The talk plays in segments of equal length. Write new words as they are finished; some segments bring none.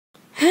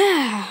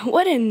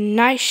what a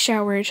nice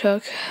shower I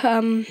took.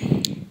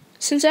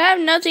 Since I have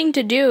nothing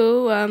to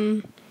do,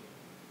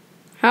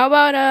 how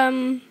about,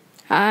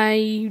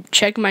 I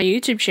check my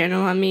YouTube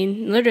channel? I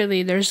mean,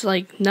 literally, there's,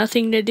 like,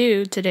 nothing to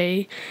do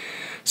today.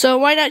 So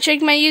why not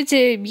check my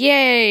YouTube?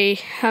 Yay!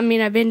 I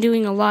mean, I've been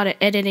doing a lot of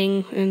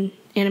editing and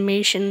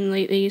animation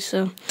lately,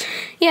 so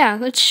yeah,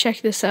 let's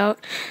check this out.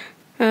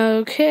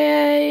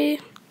 Okay.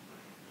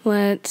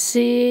 Let's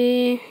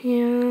see.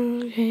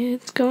 Yeah, okay,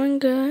 it's going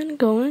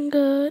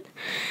good.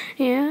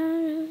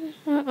 Yeah.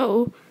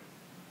 Uh-oh.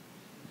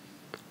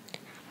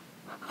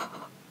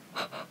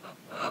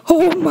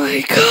 Oh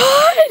my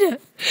god!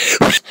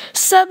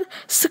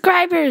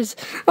 Subscribers!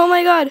 Oh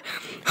my god!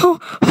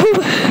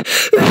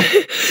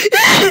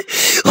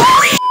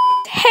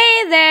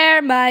 Hey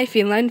there, my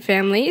feline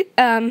family.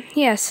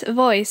 Yes,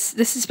 voice.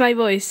 This is my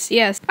voice,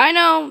 yes. I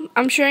know,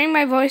 I'm sharing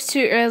my voice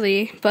too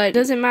early, but it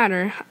doesn't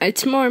matter.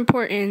 It's more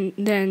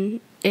important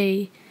than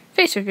a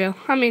face reveal.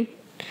 I mean,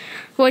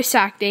 voice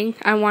acting,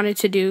 I wanted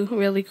to do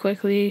really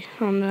quickly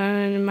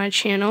on my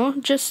channel,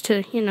 just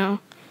to, you know,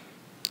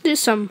 do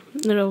some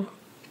little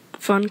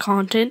fun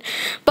content,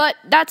 but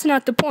that's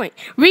not the point.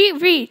 We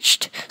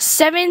reached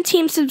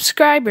 17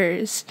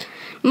 subscribers.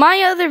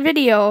 My other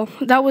video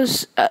that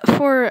was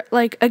for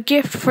like a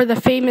gift for the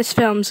famous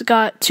films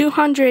got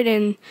 200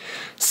 and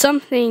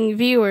something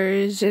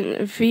viewers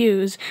and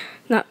views,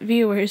 not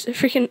viewers,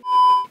 freaking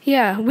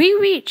yeah, we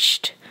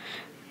reached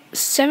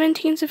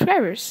 17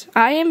 subscribers.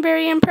 I am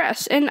very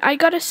impressed, and I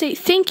gotta say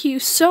thank you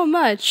so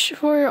much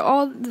for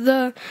all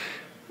the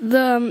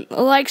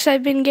likes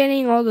I've been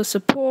getting, all the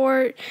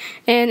support,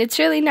 and it's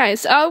really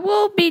nice. I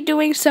will be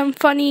doing some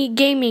funny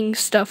gaming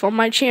stuff on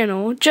my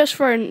channel just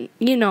for,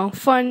 you know,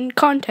 fun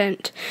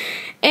content.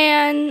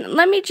 And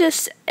let me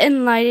just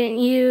enlighten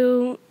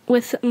you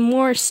with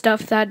more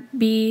stuff that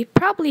be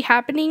probably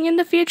happening in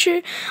the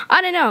future.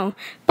 I don't know,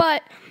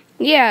 but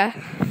yeah.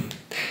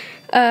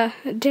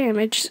 Damn,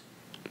 it's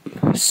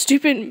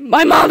stupid.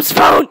 My mom's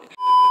phone.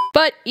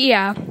 But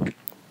yeah.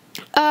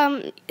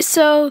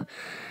 So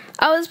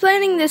I was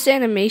planning this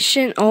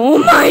animation. Oh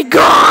my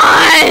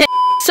god!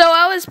 So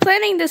I was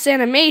planning this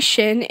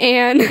animation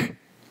and,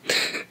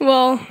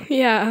 well,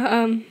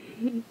 yeah,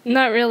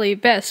 not really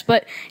best,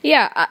 but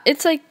yeah,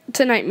 it's like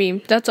Tonight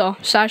meme, that's all.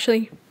 So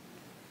actually,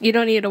 you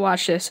don't need to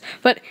watch this.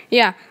 But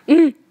yeah,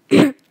 I'm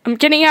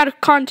getting out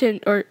of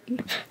content, or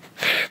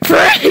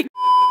frick!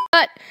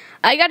 But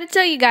I gotta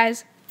tell you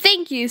guys,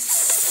 thank you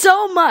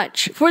so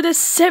much for the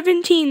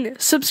 17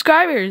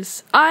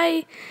 subscribers.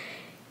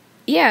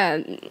 Yeah,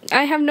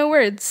 I have no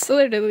words,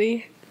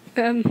 literally.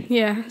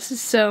 Yeah,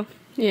 so,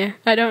 yeah,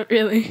 I don't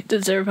really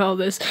deserve all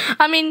this.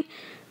 I mean,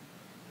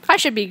 I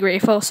should be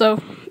grateful,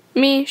 so,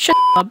 shut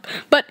up.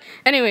 But,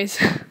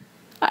 anyways,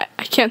 I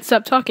can't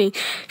stop talking,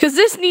 because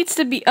this needs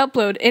to be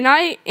uploaded, and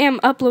I am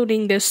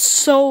uploading this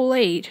so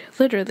late,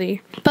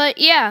 literally. But,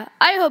 yeah,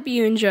 I hope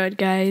you enjoyed,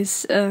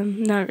 guys.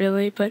 Not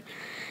really, but,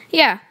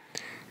 yeah.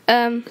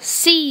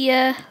 See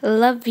ya,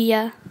 love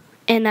ya.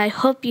 And I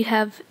hope you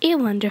have a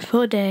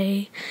wonderful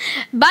day.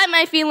 Bye,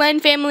 my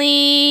feline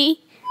family.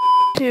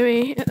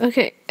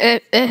 Okay.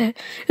 Ew,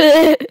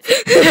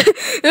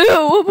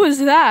 what was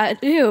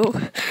that? Ew.